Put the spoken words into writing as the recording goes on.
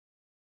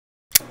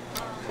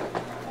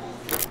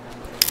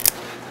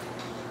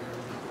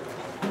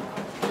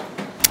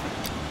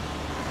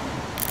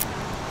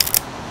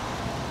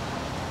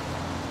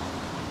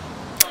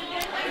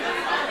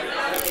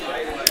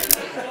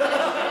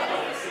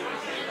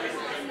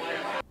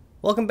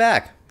Welcome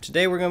back.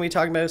 Today we're going to be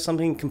talking about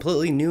something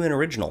completely new and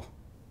original.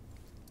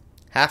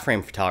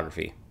 Half-frame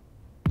photography.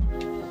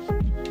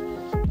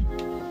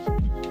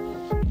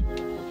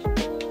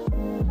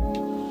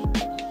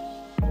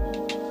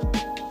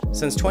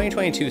 Since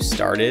 2022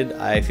 started,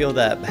 I feel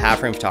that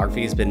half-frame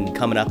photography has been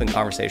coming up in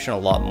conversation a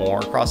lot more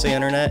across the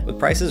internet. With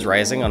prices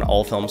rising on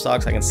all film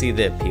stocks, I can see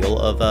the appeal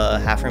of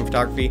half-frame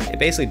photography. It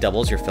basically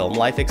doubles your film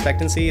life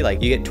expectancy,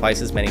 like you get twice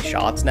as many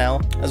shots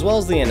now. As well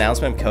as the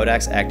announcement of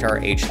Kodak's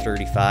Ektar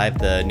H35,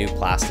 the new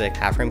plastic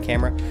half-frame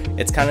camera.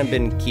 It's kind of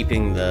been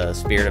keeping the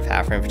spirit of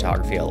half-frame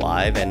photography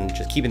alive and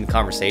just keeping the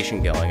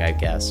conversation going, I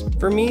guess.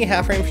 For me,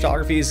 half-frame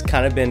photography has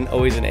kind of been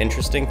always an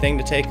interesting thing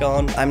to take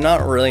on. I'm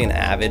not really an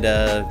avid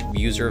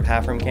user of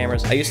half-frame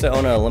cameras. I used to own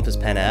an Olympus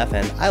Pen F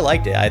and I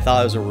liked it. I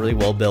thought it was a really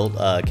well-built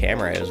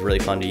camera. It was really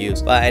fun to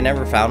use, but I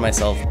never found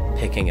myself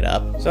picking it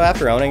up. So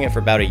after owning it for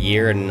about a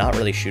year and not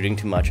really shooting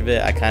too much of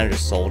it, I kind of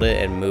just sold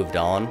it and moved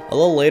on. A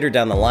little later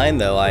down the line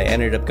though, I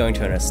ended up going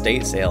to an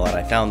estate sale and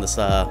I found this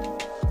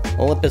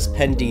Olympus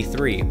Pen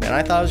D3, and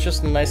I thought it was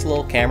just a nice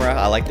little camera.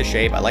 I like the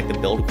shape, I like the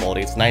build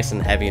quality. It's nice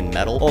and heavy and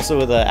metal. Also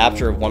with an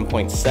aperture of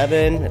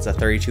 1.7, it's a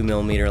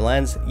 32mm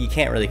lens. You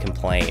can't really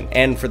complain.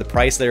 And for the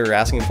price they were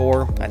asking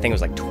for, I think it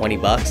was like 20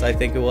 bucks, I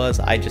think it was.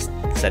 I just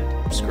said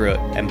screw it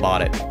and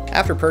bought it.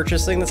 After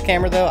purchasing this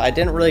camera though, I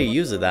didn't really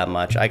use it that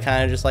much. I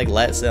kind of just like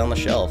let it sit on the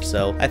shelf.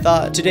 So I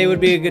thought today would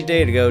be a good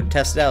day to go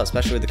test it out,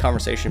 especially with the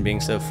conversation being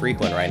so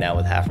frequent right now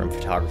with half-frame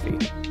photography.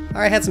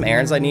 I had some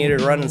errands I needed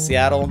to run in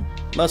Seattle,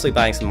 mostly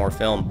buying some more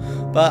film,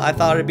 but I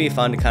thought it'd be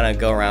fun to kind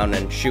of go around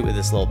and shoot with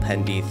this little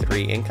Pen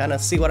D3 and kind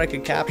of see what I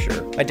could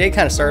capture. My day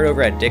kind of started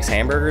over at Dick's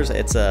Hamburgers.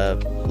 It's a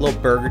little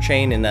burger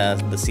chain in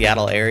the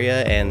Seattle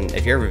area, and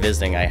if you're ever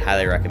visiting, I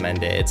highly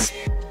recommend it. It's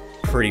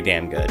pretty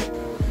damn good.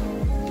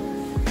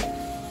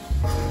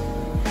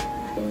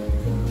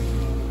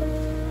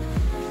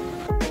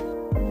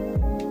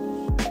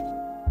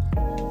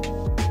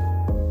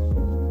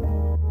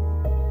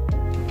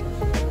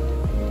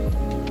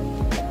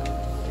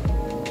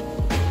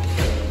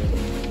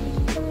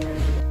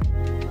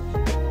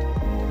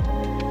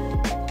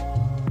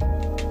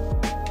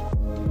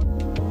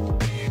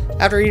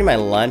 After eating my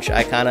lunch,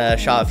 I kind of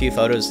shot a few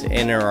photos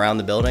in and around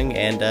the building,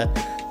 and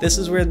this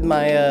is where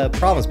my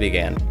problems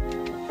began.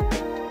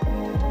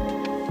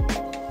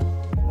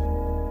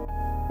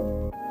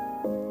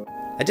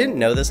 I didn't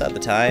know this at the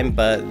time,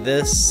 but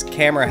this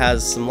camera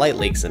has some light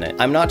leaks in it.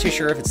 I'm not too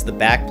sure if it's the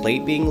back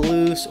plate being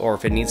loose or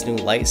if it needs new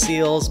light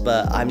seals,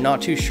 but I'm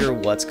not too sure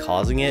what's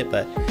causing it,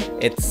 but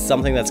it's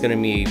something that's going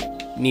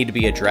to need to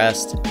be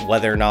addressed,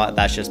 whether or not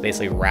that's just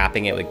basically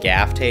wrapping it with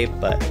gaff tape.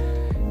 But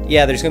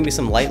yeah, there's gonna be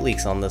some light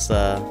leaks on this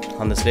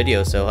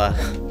video, so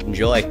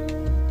enjoy.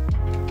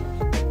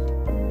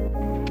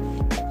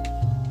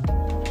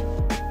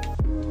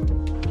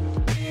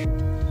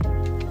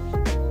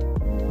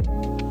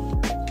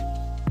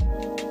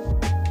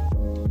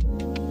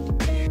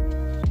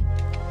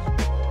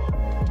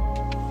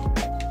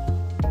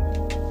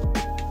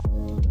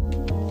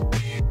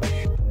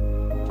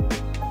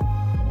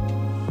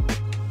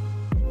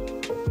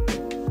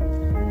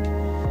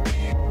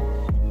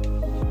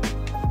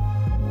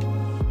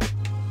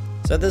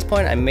 So at this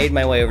point, I made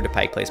my way over to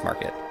Pike Place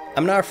Market.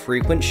 I'm not a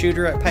frequent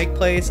shooter at Pike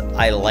Place.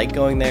 I like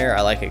going there,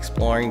 I like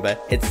exploring,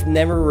 but it's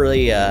never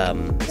really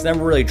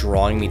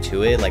drawing me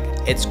to it. Like,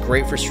 it's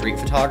great for street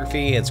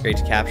photography. It's great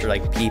to capture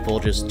like people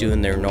just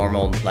doing their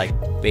normal, like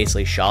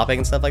basically shopping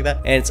and stuff like that.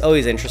 And it's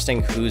always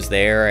interesting who's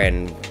there,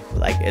 and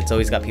like it's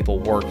always got people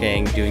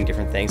working, doing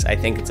different things. I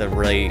think it's a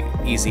really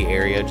easy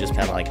area, just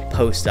kind of like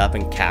post up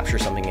and capture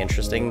something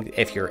interesting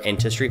if you're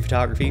into street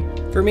photography.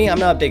 For me, I'm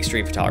not a big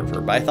street photographer,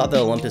 but I thought the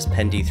Olympus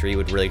Pen D3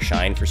 would really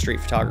shine for street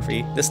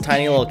photography. This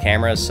tiny little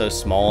camera is so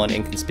small and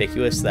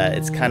inconspicuous that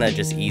it's kind of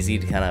just easy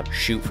to kind of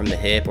shoot from the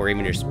hip or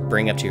even just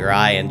bring up to your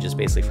eye and just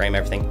basically frame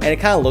everything. And it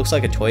kind of looks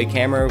like a toy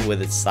camera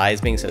with its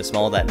size being so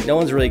small that no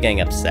one's really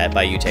getting upset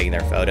by you taking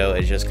their photo.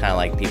 It's just kind of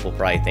like people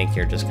probably think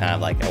you're just kind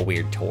of like a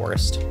weird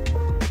tourist.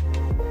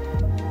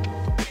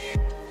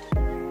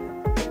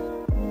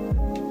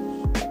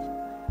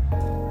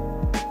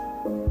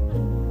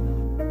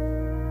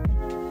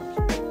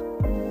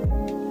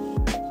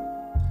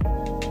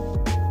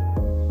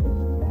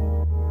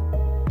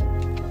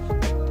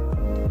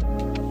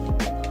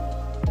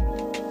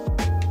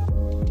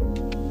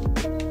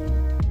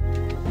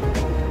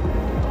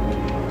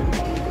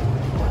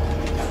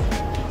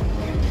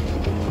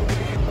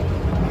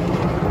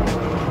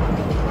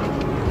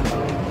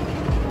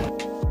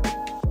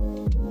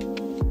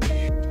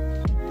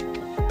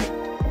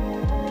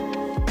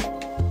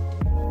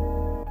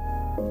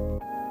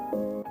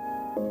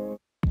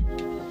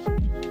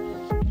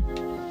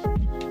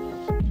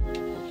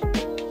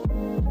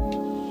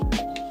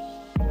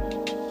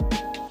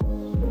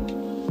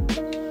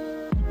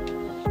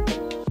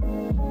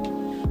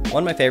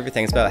 One of my favorite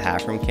things about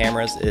half-frame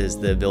cameras is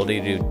the ability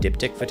to do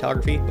diptych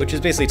photography, which is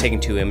basically taking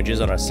two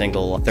images on a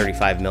single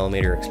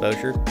 35mm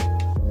exposure.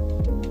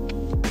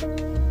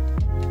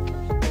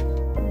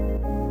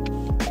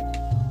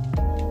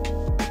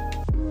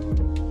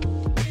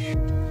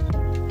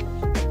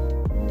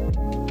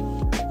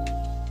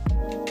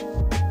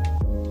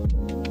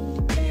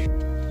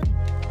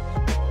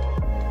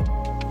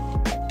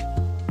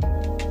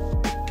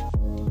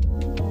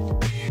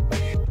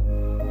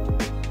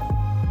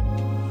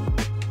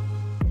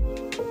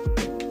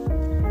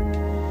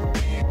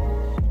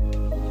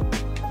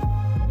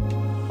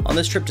 On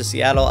this trip to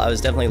Seattle, I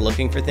was definitely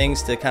looking for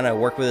things to kind of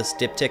work with this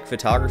diptych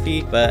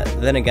photography, but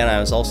then again,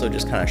 I was also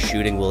just kind of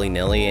shooting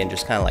willy-nilly and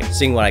just kind of like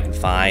seeing what I could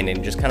find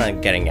and just kind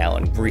of getting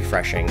out and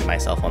refreshing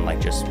myself on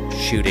like just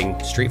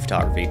shooting street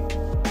photography.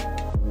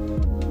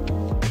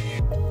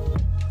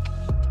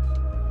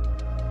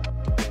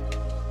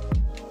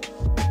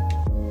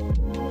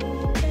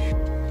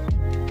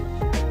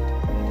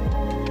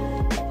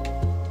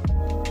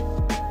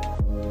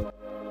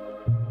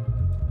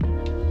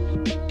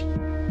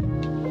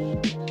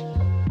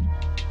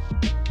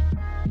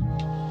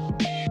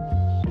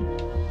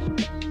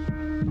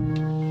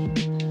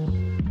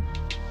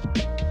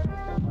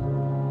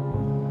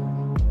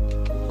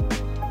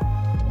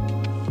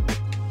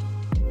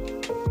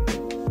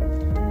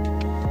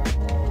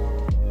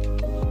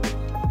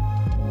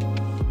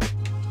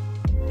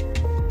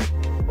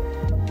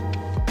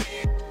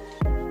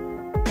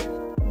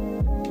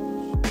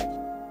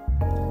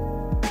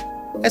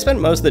 I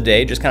spent most of the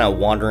day just kind of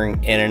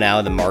wandering in and out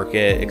of the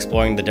market,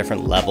 exploring the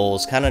different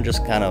levels, kind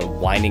of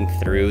winding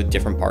through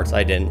different parts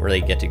I didn't really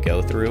get to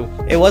go through.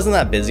 It wasn't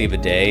that busy of a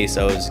day,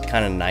 so it was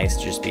kind of nice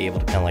to just be able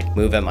to kind of like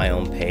move at my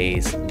own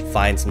pace,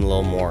 find some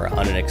little more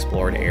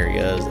unexplored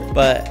areas.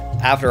 But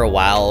after a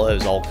while, it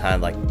was all kind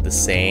of like the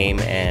same,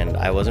 and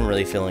I wasn't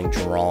really feeling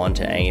drawn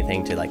to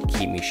anything to like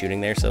keep me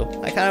shooting there. So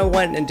I kind of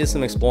went and did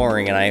some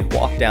exploring, and I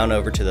walked down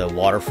over to the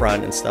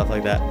waterfront and stuff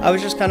like that. I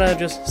was just kind of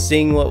just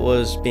seeing what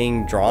was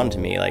being drawn to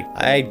me. Like,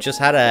 I just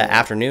had an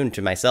afternoon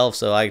to myself,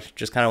 so I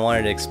just kind of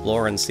wanted to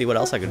explore and see what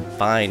else I could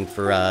find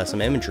for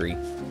some imagery.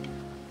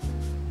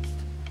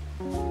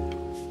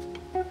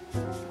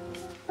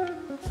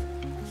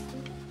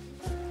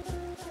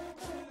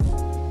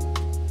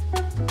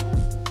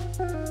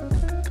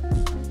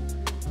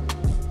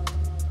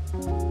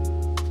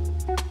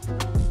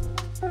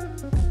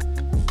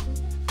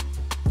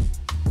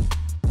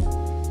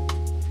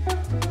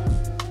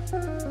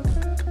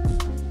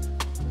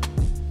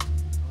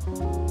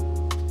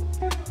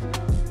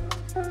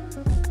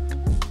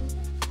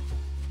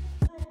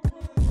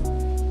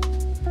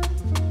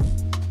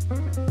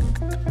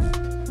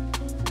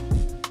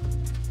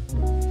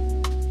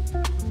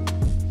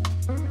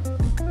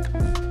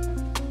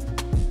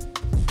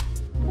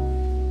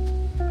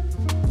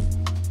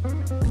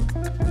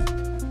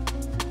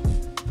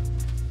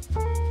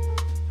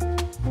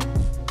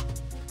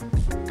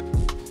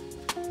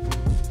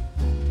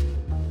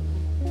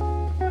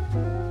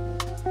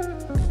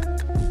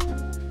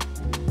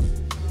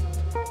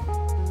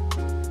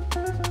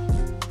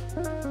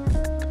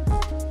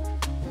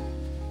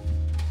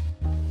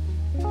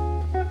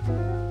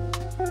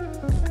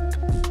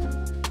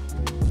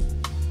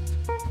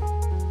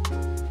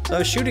 So I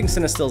was shooting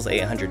Cinestill's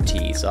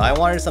 800T, so I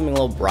wanted something a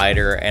little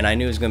brighter, and I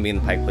knew it was going to be in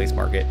the Pike Place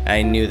market.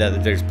 I knew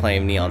that there's plenty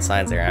of neon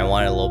signs there, and I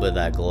wanted a little bit of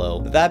that glow.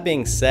 With that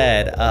being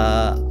said,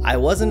 I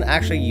wasn't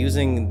actually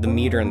using the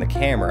meter in the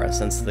camera.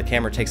 Since the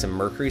camera takes a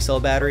mercury cell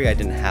battery, I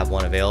didn't have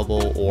one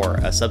available or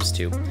a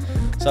substitute.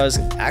 So I was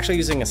actually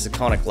using a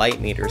Sekonic light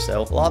meter,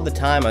 so a lot of the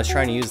time I was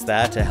trying to use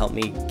that to help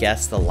me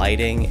guess the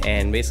lighting,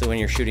 and basically when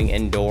you're shooting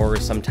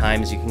indoors,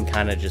 sometimes you can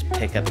kind of just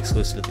pick up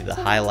exclusively the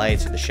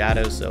highlights or the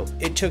shadows, so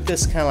it took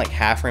this kind of like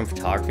half-frame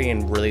photography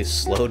and really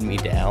slowed me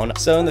down.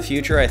 So in the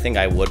future, I think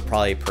I would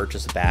probably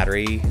purchase a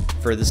battery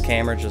for this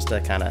camera just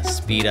to kind of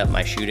speed up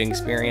my shooting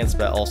experience,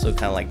 but also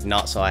kind of like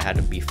not so I had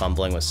to be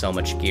fumbling with so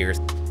much gear.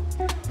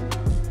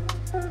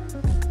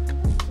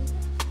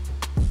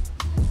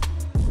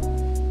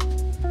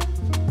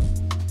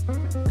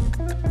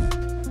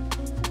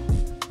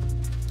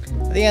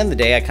 At the end of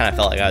the day, I kind of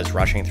felt like I was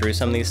rushing through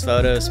some of these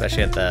photos,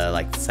 especially at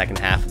the second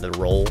half of the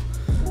roll.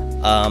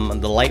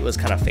 The light was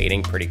kind of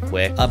fading pretty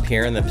quick. Up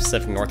here in the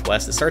Pacific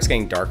Northwest, it starts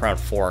getting dark around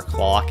 4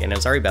 o'clock, and it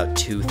was already about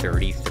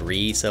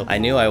 2:33, so I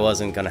knew I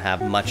wasn't going to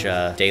have much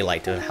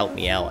daylight to help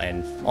me out,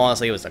 and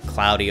honestly, it was a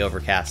cloudy,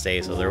 overcast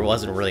day, so there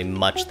wasn't really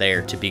much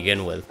there to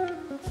begin with.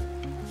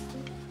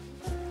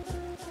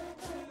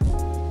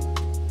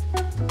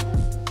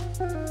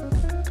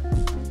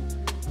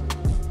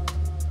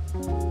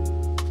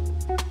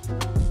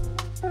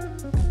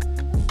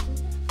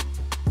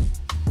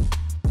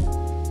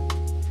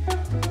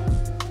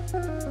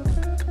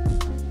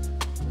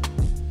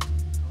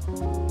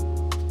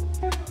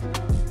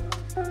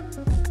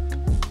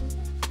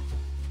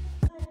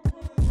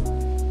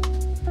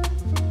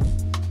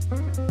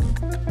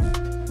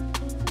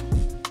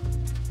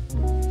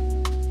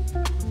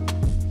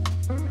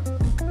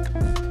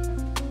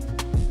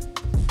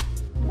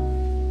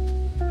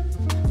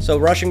 So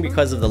rushing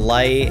because of the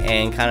light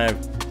and kind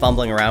of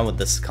fumbling around with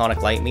the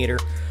Sekonic light meter,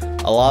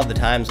 a lot of the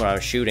times when I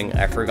was shooting,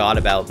 I forgot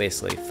about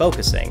basically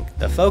focusing.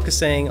 The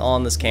focusing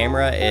on this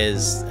camera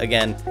is,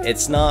 again,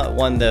 it's not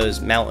one of those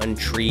mountain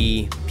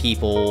tree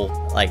people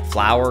like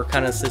flower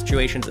kind of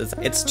situations.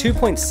 It's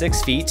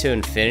 2.6 feet to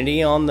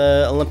infinity on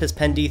the Olympus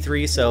Pen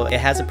D3, so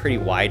it has a pretty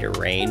wide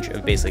range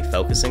of basically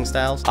focusing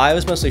styles. I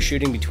was mostly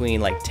shooting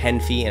between like 10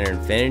 feet and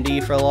infinity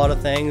for a lot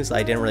of things.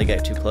 I didn't really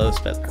get too close,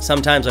 but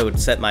sometimes I would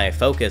set my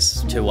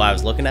focus to what I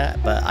was looking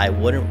at, but I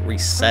wouldn't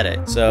reset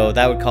it. So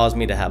that would cause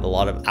me to have a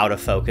lot of out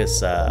of focus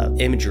this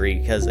imagery,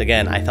 because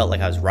again, I felt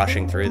like I was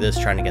rushing through this,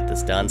 trying to get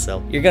this done.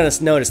 So you're gonna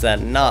notice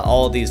that not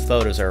all of these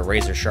photos are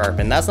razor sharp,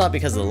 and that's not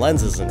because the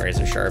lens isn't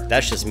razor sharp.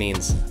 That just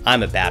means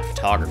I'm a bad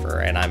photographer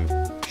and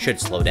I should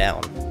slow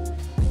down.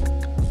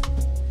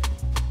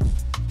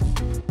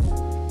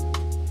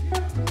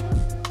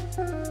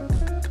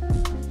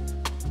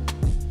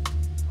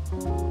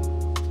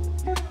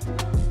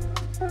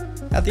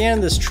 At the end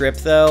of this trip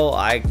though,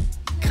 I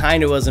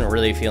kind of wasn't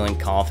really feeling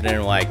confident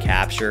in what I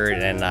captured,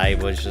 and I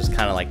was just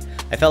kind of like,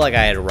 I felt like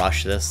I had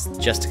rushed this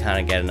just to kind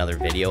of get another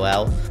video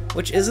out,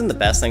 which isn't the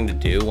best thing to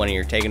do when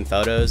you're taking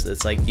photos.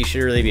 It's like, you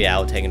should really be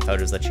out taking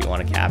photos that you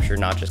want to capture,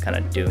 not just kind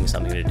of doing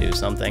something to do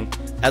something.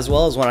 As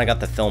well as when I got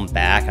the film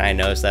back and I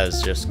noticed that it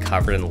was just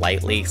covered in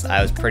light leaks,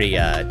 I was pretty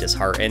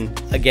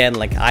disheartened. Again,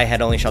 like, I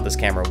had only shot this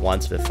camera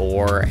once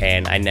before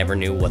and I never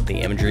knew what the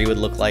imagery would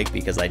look like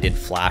because I did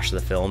flash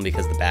the film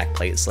because the back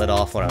plate slid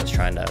off when I was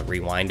trying to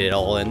rewind it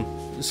all in.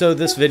 So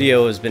this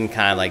video has been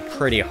kind of like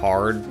pretty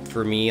hard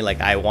for me. Like,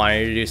 I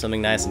wanted to do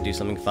something nice and do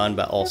something fun,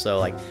 but also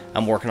like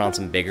I'm working on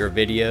some bigger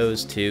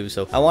videos too.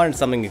 So I wanted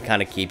something to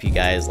kind of keep you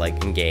guys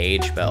like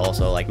engaged, but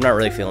also like I'm not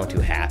really feeling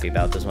too happy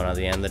about this one at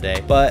the end of the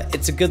day. But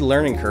it's a good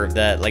learning curve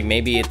that like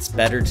maybe it's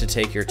better to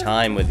take your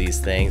time with these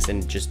things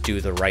and just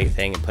do the right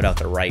thing and put out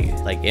the right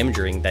like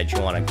imagery that you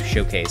want to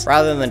showcase,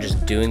 rather than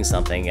just doing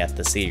something at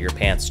the seat of your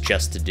pants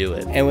just to do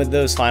it. And with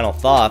those final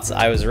thoughts,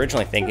 I was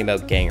originally thinking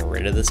about getting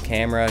rid of this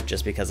camera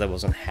just because I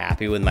wasn't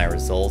happy with my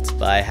results,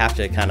 but I have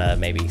to kind of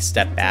maybe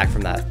step back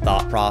from that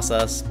thought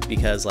process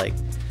because like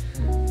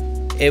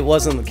it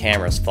wasn't the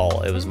camera's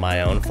fault, it was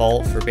my own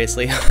fault for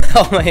basically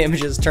how my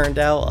images turned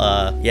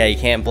out. Yeah, you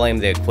can't blame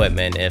the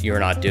equipment if you're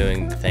not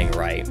doing the thing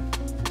right.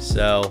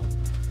 So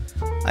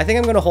I think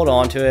I'm going to hold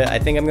on to it. I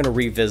think I'm going to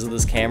revisit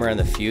this camera in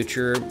the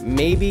future.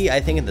 Maybe,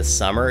 I think in the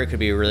summer, it could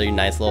be a really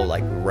nice little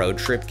like road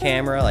trip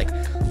camera, like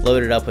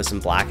loaded up with some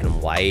black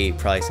and white,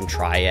 probably some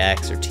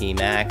Tri-X or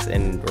T-Max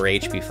and or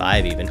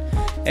HP5 even,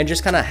 and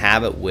just kind of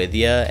have it with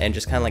you and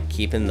just kind of like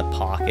keep it in the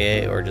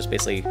pocket, or just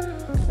basically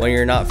when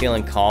you're not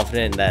feeling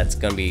confident that it's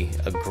going to be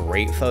a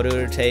great photo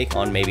to take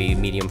on maybe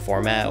medium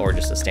format or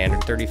just a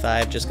standard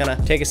 35, just kind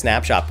of take a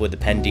snapshot with the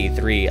Pen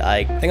D3.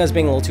 I think I was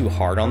being a little too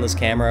hard on this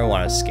camera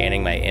when I was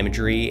scanning my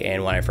imagery,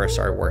 and when I first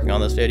started working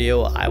on this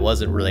video, I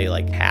wasn't really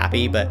like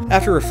happy, but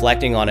after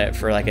reflecting on it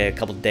for like a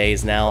couple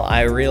days now,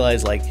 I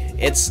realized like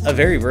it's a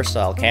very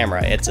versatile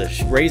camera. It's a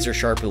razor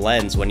sharp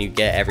lens when you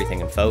get everything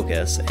in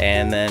focus,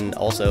 and then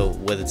also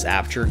with its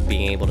aperture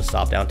being able to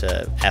stop down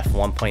to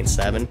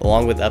f1.7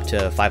 along with up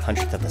to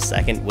 500th of a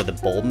second with the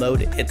bulb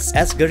mode, it's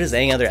as good as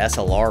any other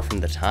SLR from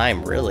the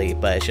time really,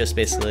 but it's just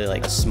basically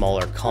like a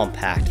smaller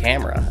compact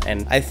camera,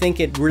 and I think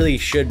it really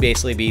should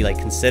basically be like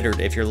considered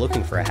if you're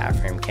looking for a half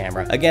frame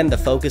camera. Again, the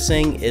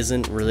focusing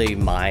isn't really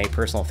my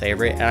personal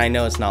favorite, and I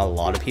know it's not a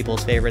lot of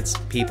people's favorites.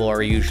 People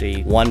are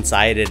usually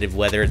one-sided,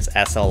 whether it's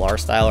SLR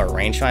style or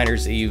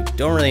rangefinders. You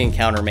don't really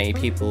encounter many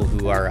people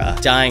who are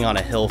dying on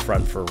a hill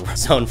front for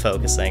zone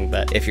focusing,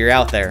 but if you're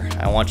out there,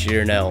 I want you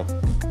to know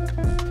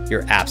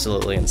you're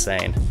absolutely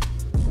insane.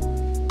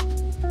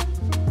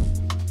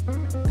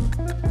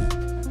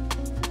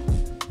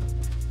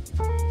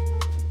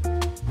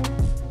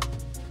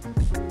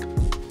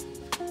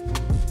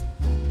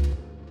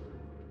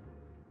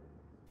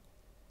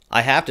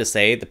 I have to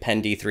say, the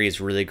Pen D3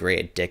 is really great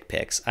at dick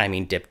pics. I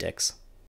mean diptychs.